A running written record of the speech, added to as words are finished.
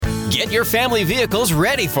Get your family vehicles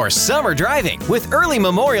ready for summer driving with early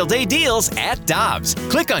Memorial Day deals at Dobbs.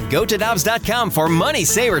 Click on GoToDobbs.com for money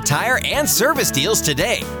saver tire and service deals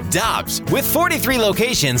today. Dobbs, with 43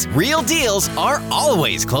 locations, real deals are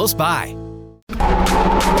always close by.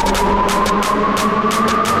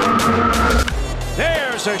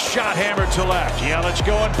 There's a shot hammered to left. Yelich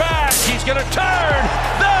going back. He's going to turn.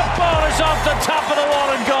 The ball is off the top of the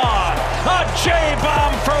wall and gone. A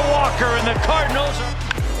J-bomb for Walker, and the Cardinals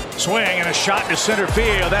swing and a shot to center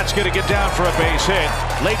field. That's going to get down for a base hit.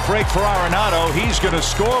 Late break for Arenado. He's going to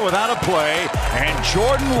score without a play, and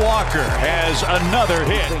Jordan Walker has another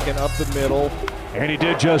hit. Thinking up the middle. And he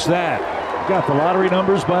did just that. Got the lottery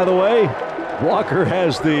numbers, by the way. Walker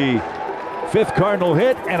has the 5th Cardinal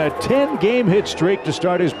hit and a 10-game hit streak to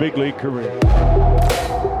start his big league career.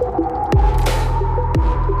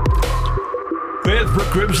 With Brooke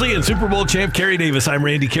Grimsley and Super Bowl champ Kerry Davis, I'm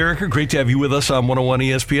Randy Carricker. Great to have you with us on 101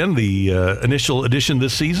 ESPN. The initial edition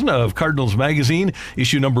this season of Cardinals Magazine,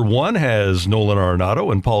 issue number 1, has Nolan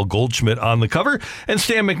Arenado and Paul Goldschmidt on the cover. And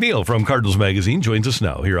Stan McNeal from Cardinals Magazine joins us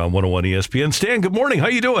now here on 101 ESPN. Stan, good morning. How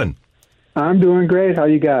you doing? I'm doing great. How are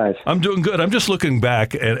you guys? I'm doing good. I'm just looking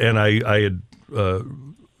back, and I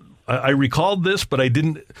recalled this, but I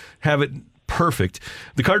didn't have it perfect.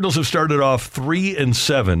 The Cardinals have started off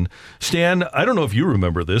 3-7. Stan, I don't know if you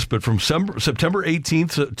remember this, but from September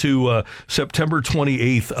 18th to September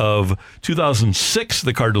 28th of 2006,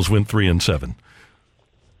 the Cardinals went 3-7.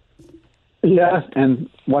 Yeah, and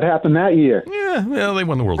what happened that year? Yeah, well, they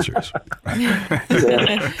won the World Series.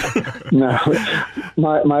 No,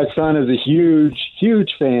 my son is a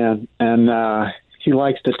huge fan, and he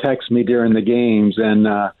likes to text me during the games, and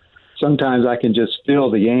sometimes I can just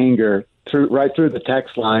feel the anger right through the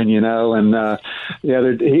text line, you know. And the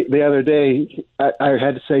other day, I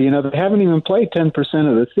had to say, you know, they haven't even played 10%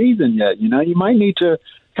 of the season yet. You know, you might need to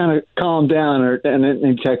kind of calm down,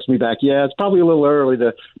 and text me back. Yeah, it's probably a little early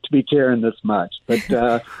to be caring this much, but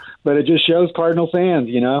it just shows Cardinal fans,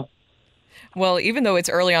 you know. Well, even though it's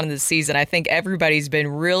early on in the season, I think everybody's been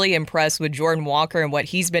really impressed with Jordan Walker and what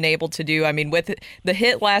he's been able to do. I mean, with the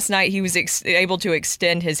hit last night, he was able to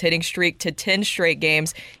extend his hitting streak to 10 straight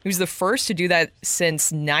games. He was the first to do that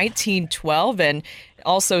since 1912 and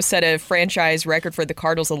also set a franchise record for the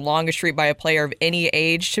Cardinals, the longest streak by a player of any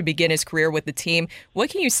age to begin his career with the team. What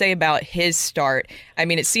can you say about his start? I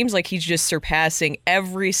mean, it seems like he's just surpassing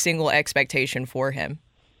every single expectation for him.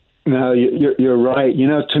 No, you're right. You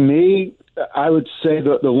know, to me, I would say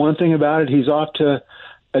the one thing about it, he's off to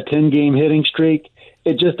a 10-game hitting streak.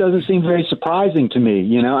 It just doesn't seem very surprising to me.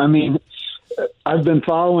 You know, I mean, I've been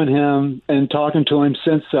following him and talking to him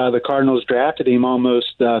since the Cardinals drafted him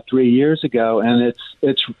almost 3 years ago, and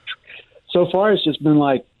it's so far it's just been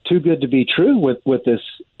like too good to be true with this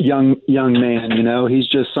young man. You know, he's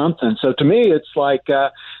just something. So to me, it's like,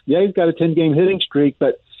 yeah, he's got a 10-game hitting streak,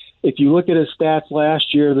 but if you look at his stats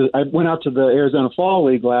last year, I went out to the Arizona Fall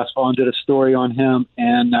League last fall and did a story on him,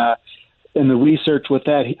 and in the research with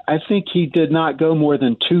that, I think he did not go more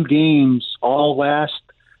than 2 games all last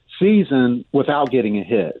season without getting a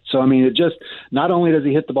hit. So, I mean, it just, not only does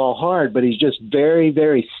he hit the ball hard, but he's just very,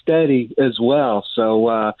 very steady as well.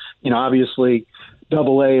 So, you know, obviously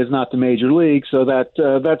Double-A is not the major league, so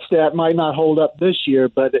that stat might not hold up this year,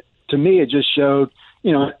 but to me it just showed,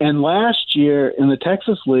 you know, and last year in the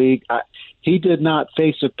Texas League, he did not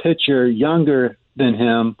face a pitcher younger than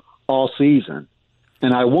him all season.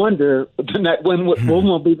 And I wonder when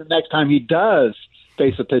will be the next time he does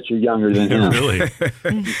face a pitcher younger than him. Really?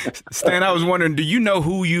 Stan, I was wondering, do you know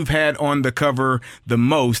who you've had on the cover the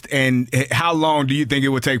most, and how long do you think it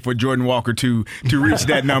would take for Jordan Walker to reach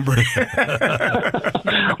that number?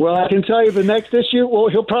 Well, I can tell you the next issue, well,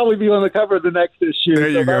 he'll probably be on the cover of the next issue. There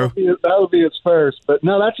you go. That would be his first. But,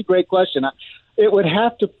 no, that's a great question. It would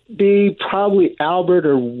have to be probably Albert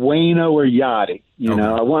or Waino or Yachty. You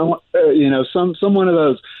know, some one of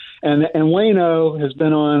those. And Waino has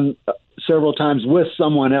been on several times with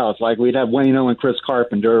someone else. Like we'd have Waino and Chris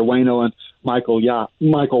Carpenter, or Waino and Michael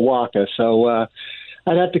Wacha. So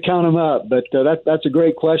I'd have to count them up. But that's a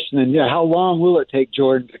great question. And, yeah, how long will it take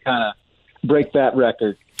Jordan to kind of break that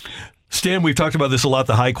record? Stan, we've talked about this a lot,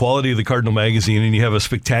 the high quality of the Cardinal Magazine, and you have a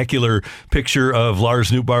spectacular picture of Lars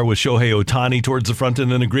Nootbaar with Shohei Ohtani towards the front,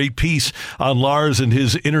 and then a great piece on Lars and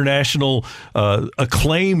his international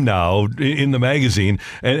acclaim now in the magazine.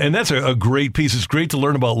 And that's a great piece. It's great to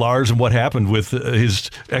learn about Lars and what happened with his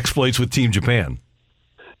exploits with Team Japan.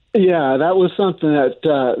 Yeah, that was something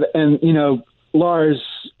that, and, you know, Lars,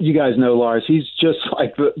 you guys know Lars. He's just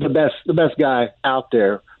like the best guy out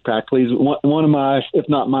there. Practically, he's one of my, if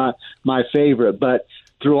not my favorite. But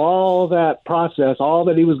through all that process, all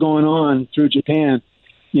that he was going on through Japan,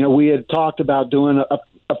 we had talked about doing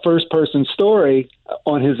a first-person story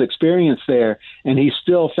on his experience there, and he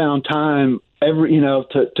still found time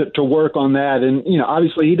to work on that. And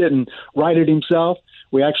obviously he didn't write it himself.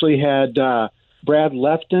 We actually had Brad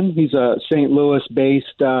Lefton. He's a St.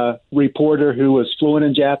 Louis-based reporter who was fluent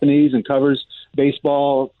in Japanese and covers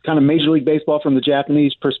baseball, kind of Major League Baseball from the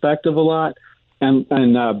Japanese perspective a lot. And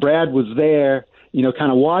Brad was there,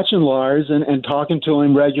 kind of watching Lars and talking to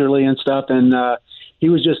him regularly and stuff. And he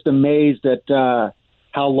was just amazed at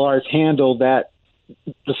how Lars handled the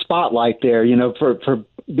spotlight there, for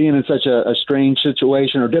being in such a strange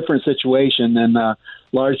situation or different situation. And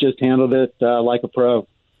Lars just handled it like a pro.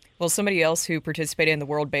 Well, somebody else who participated in the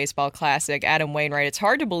World Baseball Classic, Adam Wainwright, it's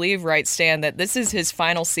hard to believe, right, Stan, that this is his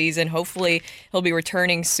final season. Hopefully he'll be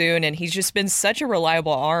returning soon, and he's just been such a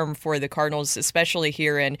reliable arm for the Cardinals, especially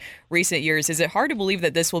here in recent years. Is it hard to believe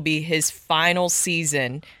that this will be his final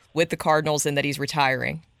season with the Cardinals and that he's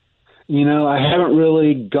retiring? I haven't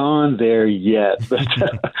really gone there yet,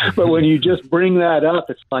 but when you just bring that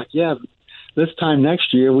up, it's like, yeah, this time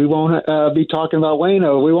next year we won't be talking about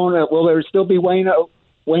Waino. We won't. Will there still be Waino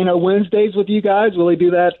Wednesdays with you guys? Will he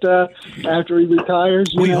do that after he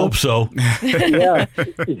retires? We hope so. Yeah.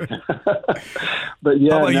 But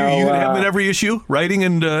yeah, how about you? You have it every issue, writing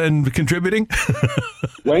and contributing.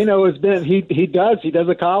 Waino has been. He does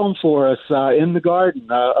a column for us in the Garden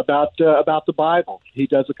about the Bible. He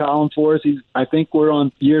does a column for us. I think we're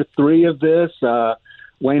on year 3 of this.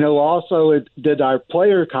 Waino also did our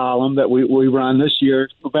player column that we run this year.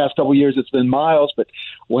 The past couple of years, it's been Miles, but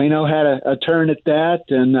Waino had a turn at that.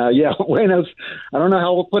 And, Waino's – I don't know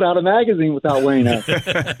how we'll put out a magazine without Waino.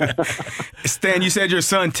 Stan, you said your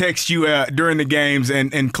son texts you during the games,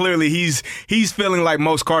 and clearly he's feeling like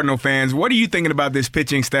most Cardinal fans. What are you thinking about this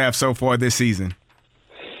pitching staff so far this season?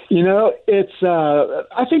 It's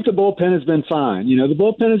I think the bullpen has been fine. The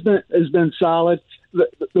bullpen has been solid. The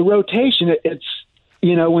rotation, it's –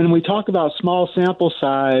 when we talk about small sample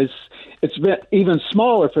size, it's been even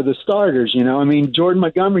smaller for the starters. Jordan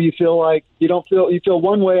Montgomery, you feel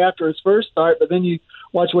one way after his first start, but then you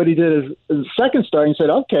watch what he did his second start and said,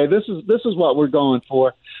 okay, this is what we're going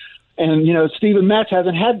for. And, Steven Matz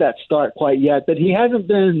hasn't had that start quite yet, but he hasn't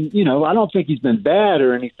been, I don't think he's been bad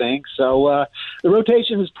or anything. So the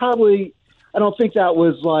rotation is probably, I don't think that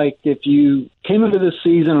was like if you came into this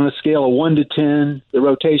season on a scale of 1 to 10, the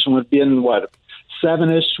rotation would be in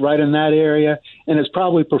 7-ish, right in that area, and it's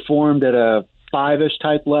probably performed at a 5-ish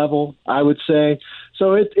type level, I would say.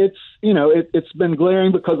 So it's been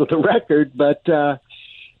glaring because of the record, but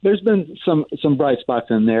there's been some bright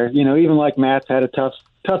spots in there. Even like Matt's had a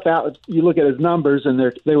tough out. You look at his numbers, and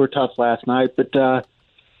they were tough last night, but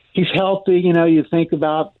he's healthy. You think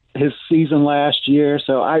about his season last year,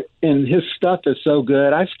 and his stuff is so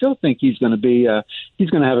good. I still think he's going to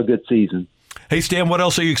have a good season. Hey, Stan, what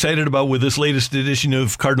else are you excited about with this latest edition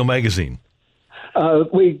of Cardinal Magazine?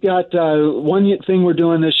 We got one thing we're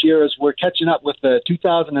doing this year is we're catching up with the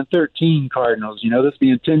 2013 Cardinals. This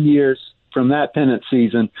being 10 years from that pennant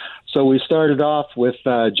season. So we started off with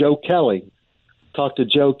Joe Kelly. Talked to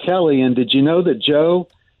Joe Kelly, and did you know that Joe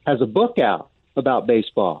has a book out about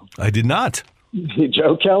baseball? I did not.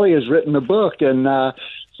 Joe Kelly has written a book, and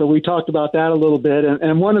so we talked about that a little bit.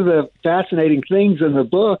 And one of the fascinating things in the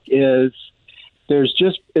book is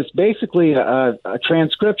it's basically a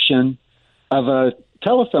transcription of a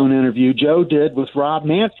telephone interview Joe did with Rob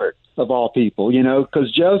Manfred, of all people,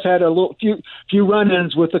 because Joe's had a few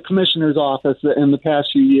run-ins with the commissioner's office in the past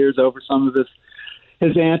few years over some of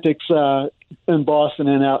his antics in Boston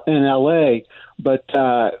and in L.A. But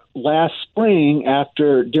last spring,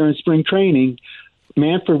 during spring training,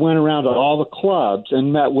 Manfred went around to all the clubs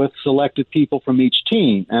and met with selected people from each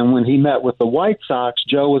team. And when he met with the White Sox,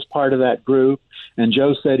 Joe was part of that group. And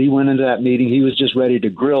Joe said he went into that meeting, he was just ready to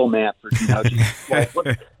grill Manfred. What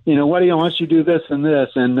do you want you to do this and this?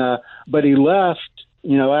 And but he left,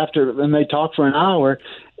 after, and they talked for an hour,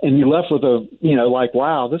 and he left with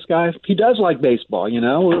wow, this guy, he does like baseball.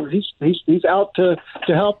 He's out to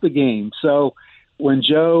help the game. So when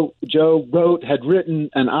Joe had written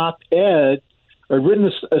an op-ed, or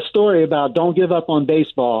written a story about don't give up on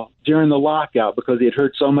baseball during the lockout because he had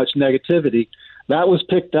heard so much negativity. That was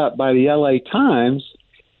picked up by the LA Times.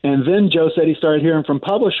 And then Joe said he started hearing from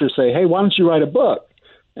publishers say, hey, why don't you write a book?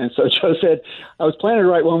 And so Joe said, I was planning to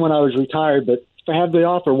write one when I was retired, but if I have the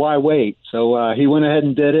offer, why wait? So he went ahead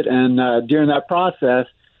and did it. And during that process,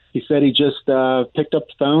 he said he just picked up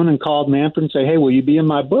the phone and called Manfred and said, hey, will you be in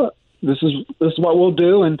my book? this is what we'll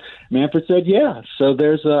do. And Manfred said, yeah. So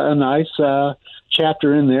there's a nice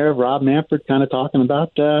chapter in there of Rob Manfred kind of talking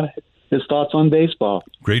about his thoughts on baseball.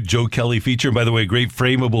 Great Joe Kelly feature. By the way, great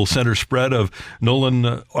frameable center spread of Nolan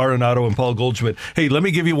Arenado and Paul Goldschmidt. Hey, let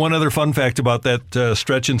me give you one other fun fact about that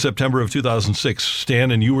stretch in September of 2006.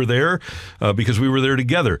 Stan, and you were there because we were there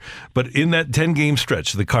together. But in that 10-game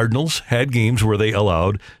stretch, the Cardinals had games where they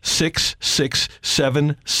allowed 6, 6,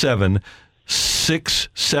 7, 7, 6,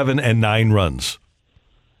 7, and 9 runs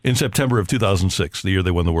in September of 2006, the year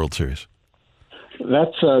they won the World Series.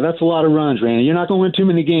 That's a lot of runs, Randy. You're not going to win too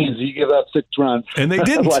many games if you give up 6 runs. And they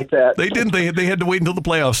didn't. like that. They didn't. They had to wait until the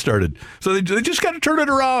playoffs started. So they just got to turn it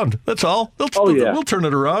around. That's all. They'll turn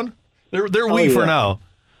it around. They're for now.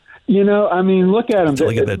 You know, I mean, look at them.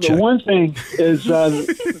 The one thing is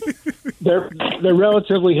they're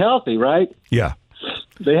relatively healthy, right? Yeah.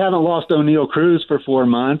 They haven't lost O'Neal Cruz for 4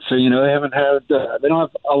 months, so they haven't had. They don't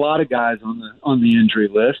have a lot of guys on the injury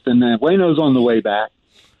list, and Waino's on the way back.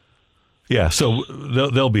 Yeah, so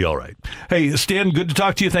they'll be all right. Hey, Stan, good to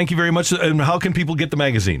talk to you. Thank you very much. And how can people get the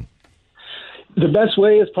magazine? The best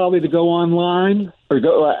way is probably to go online,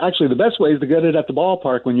 actually, the best way is to get it at the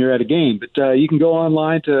ballpark when you're at a game. But you can go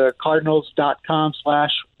online to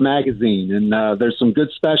cardinals.com/magazine, and there's some good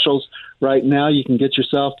specials right now. You can get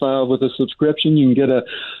yourself with a subscription. You can get a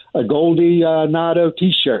Goldie Nado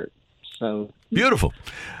T-shirt. So beautiful.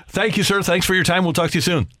 Thank you, sir. Thanks for your time. We'll talk to you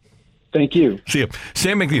soon. Thank you. See you.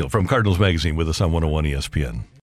 Stan McNeal from Cardinals Magazine with us on 101 ESPN.